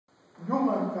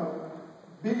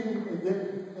about being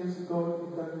again as God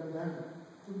intended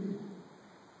to be.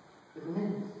 It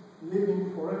means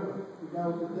living forever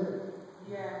without the death.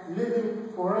 Yes. Living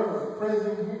forever,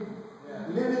 praising Him. Yeah.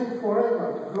 Living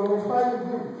forever, glorifying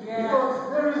Him. Yeah.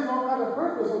 Because there is no other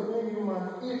purpose of being human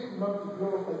if not to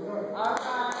glorify God. All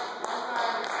right.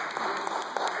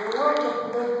 The world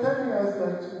is telling us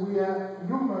that we are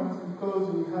humans because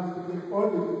we have to get all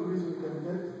the degrees we can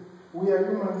get. We are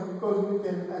humans because we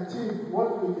can achieve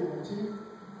what we can achieve.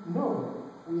 No,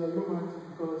 we are humans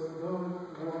because God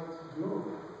wants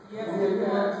glory. Yes, we are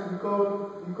humans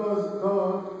because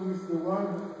God is the one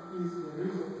who is the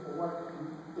reason for what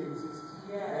we exist.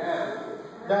 Yes.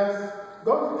 Does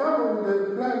God come with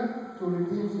a plan to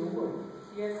redeem the world?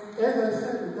 Yes. As I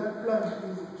said, that plan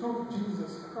is through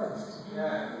Jesus Christ.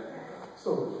 Yeah.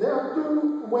 So, there are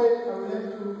two ways I would like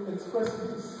to express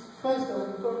this. First, I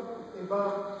will talk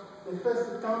about the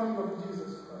first coming of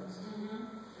Jesus Christ.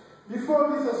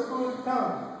 Before Jesus could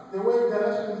come, the way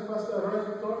Galatians Pastor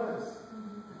already told us,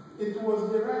 it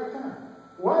was the right time.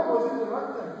 Why was it the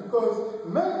right time? Because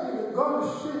maybe God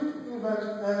shift even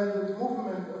and the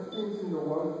movement of things in the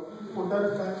world for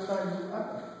that time to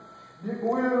happen.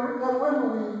 When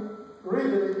we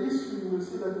read the history, we will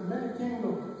see that many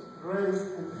kingdoms rise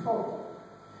and fall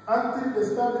until the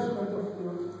establishment of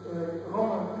the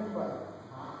Roman Empire.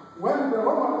 When the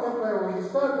Roman Empire was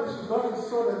established, God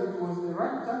saw that it was the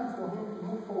right time for him to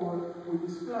move forward with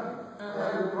his plan.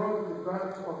 And he brought the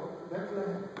birth of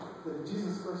Bethlehem, that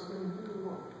Jesus Christ came into the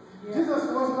world. Yeah. Jesus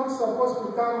was not supposed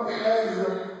to come as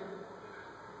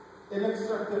an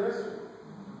extraterrestrial,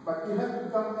 but he had to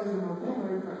come as an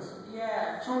ordinary person.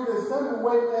 Yeah. Through the same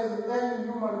way as any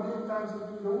human being comes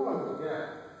into the world. Yeah.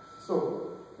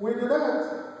 So, with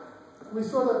that, we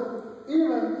saw that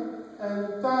even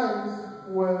times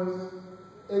was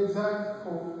exact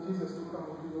for Jesus to come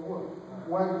into the world.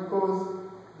 Why? Because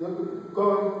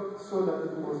God saw that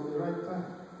it was the right time.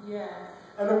 Yeah.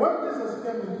 And when Jesus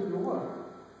came into the world,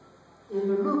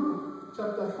 in Luke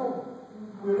chapter 4,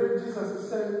 we read Jesus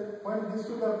said, when he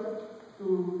stood up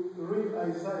to read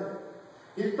Isaiah,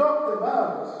 he talked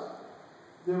about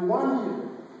the 1 year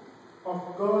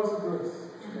of God's grace.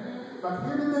 But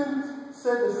he didn't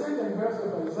say the second verse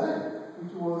of Isaiah,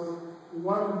 which was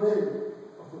 1 day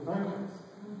of the vengeance.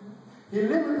 He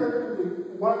limited it to the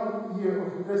 1 year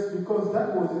of grace because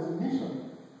that was his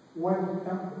mission when he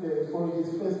came for his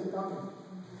first coming.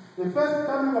 The first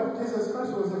coming of Jesus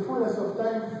Christ was the fullness of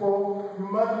time for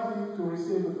humanity to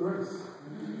receive grace,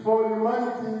 for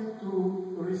humanity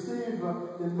to receive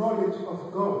the knowledge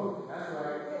of God. That's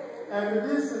right. And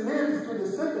this leads to the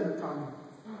second coming.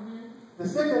 The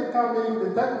second coming,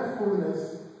 the time of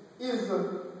fullness, is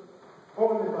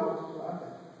all about to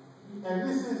happen. And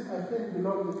this is, I think,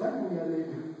 beloved, the time we are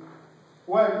living.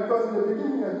 Why? Because in the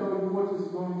beginning I told you what is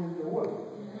going in the world.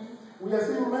 We are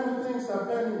seeing many things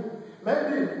happening.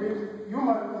 Maybe with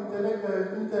human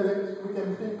intellect, we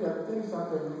can think that things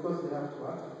happen because they have to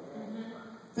happen.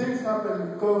 Things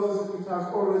happen because it has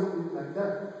always been like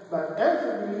that. But as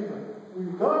a believer,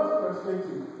 with God's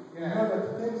perspective, you know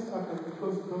that things happen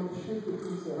because God shifted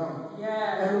things around.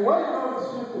 Yes. And why God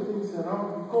shifted things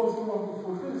around? Because He wants to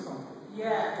fulfill something.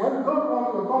 Yes. When God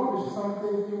wants to accomplish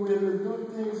something, He will do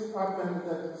things happen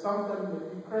that sometimes may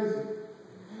be crazy.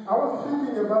 I was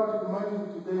thinking about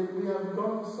humanity today. We have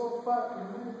gone so far in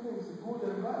many things, good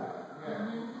and bad.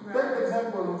 Take the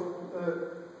example of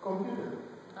computer.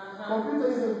 Computer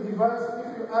is a device. If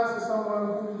you ask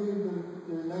someone who lived in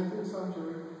the 19th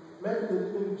century, maybe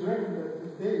they didn't dream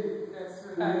that today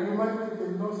humanity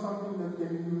can know something that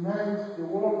can unite the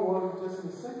whole world just in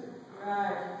a second.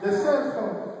 Right. The cell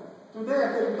phone. Today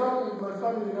I can talk with my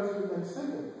family in Africa in a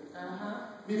second.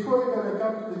 Before even I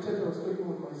come to the church, I was speaking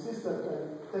with my sister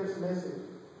by text message.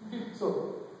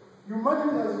 So,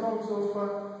 humanity has gone so far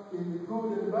in the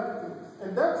good and bad things.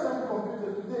 And that same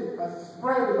computer today has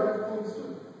spread the bad things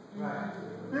too. Right.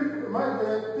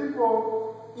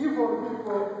 Evil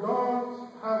people don't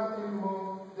have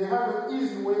anymore. They have an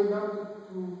easy way now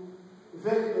to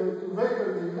vehicle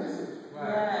the message.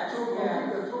 Yes. Through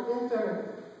computer, through internet.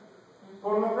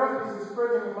 Pornography is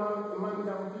spreading among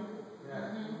young people.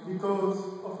 Because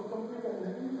of the computer and the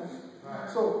internet. Right.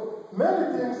 So,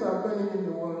 many things are happening in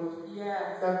the world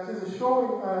that is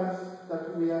showing us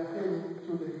that we are heading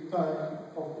to the time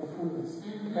of the fullness,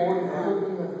 or the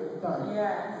fulfillment of the time.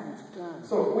 Yes.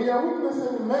 So, we are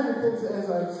witnessing many things, as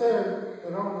I've said,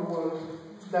 around the world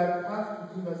that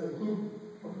have to give us a hint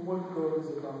of what God is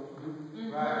about to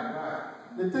do. Right.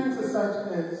 The things such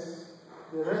as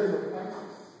the rise of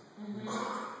ISIS.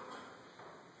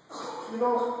 You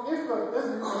know, if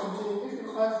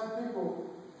you ask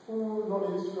people who know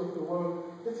the history of the world,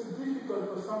 it's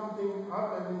difficult for something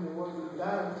happening in the world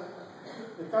without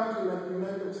the country like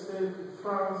United States,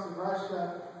 France,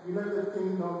 Russia, United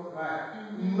Kingdom,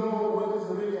 know what is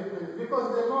really happening.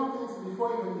 Because they know things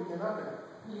before even they can happen.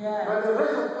 Yeah. But the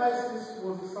rise of ISIS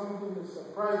was something that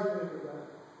surprised everybody.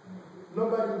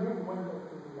 Nobody knew when that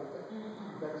could happen.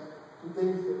 But today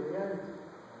is the reality.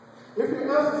 If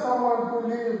you ask someone who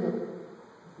lived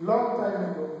a long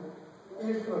time ago,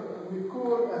 if we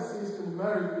could assist in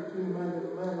marriage between man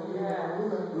and man or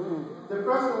woman and woman, the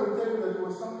person will tell you that it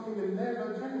was something they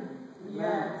never dreamed.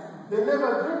 Yes. They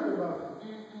never dreamed about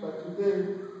it. But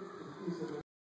today,